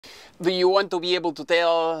Do you want to be able to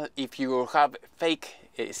tell if you have fake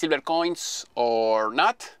silver coins or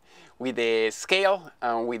not with the scale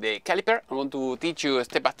and with the caliper? I'm going to teach you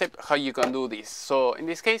step by step how you can do this. So in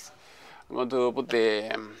this case, I'm going to put the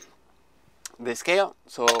scale.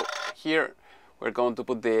 So here we're going to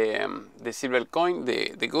put the silver coin,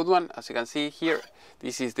 the good one. As you can see here,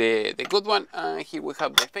 this is the good one, and here we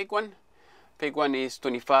have the fake one. Fake one is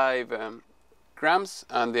 25 grams,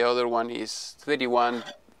 and the other one is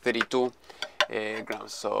 32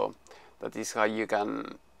 grams. So that is how you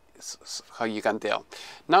can tell.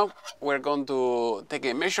 Now we're going to take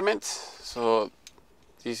a measurement. So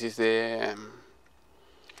this is the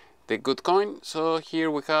good coin. So here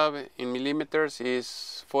we have in millimeters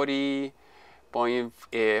is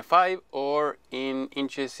 40.5, or in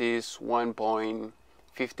inches is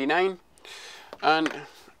 1.59, and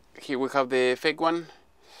here we have the fake one.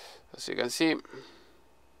 As you can see,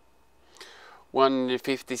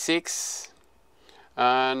 156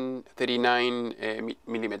 and 39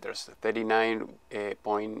 millimeters,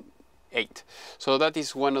 39.8. So that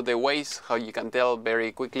is one of the ways how you can tell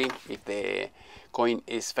very quickly if the coin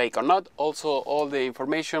is fake or not. Also, all the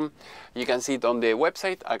information you can see it on the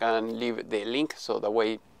website. I can leave the link so that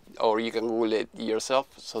way, or you can Google it yourself,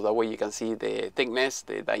 so that way you can see the thickness,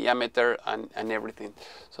 the diameter, and everything.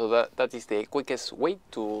 So that is the quickest way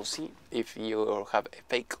to see if you have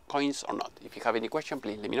fake coins or not. If you have any question,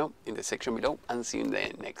 please let me know in the section below, and see you in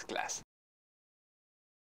the next class.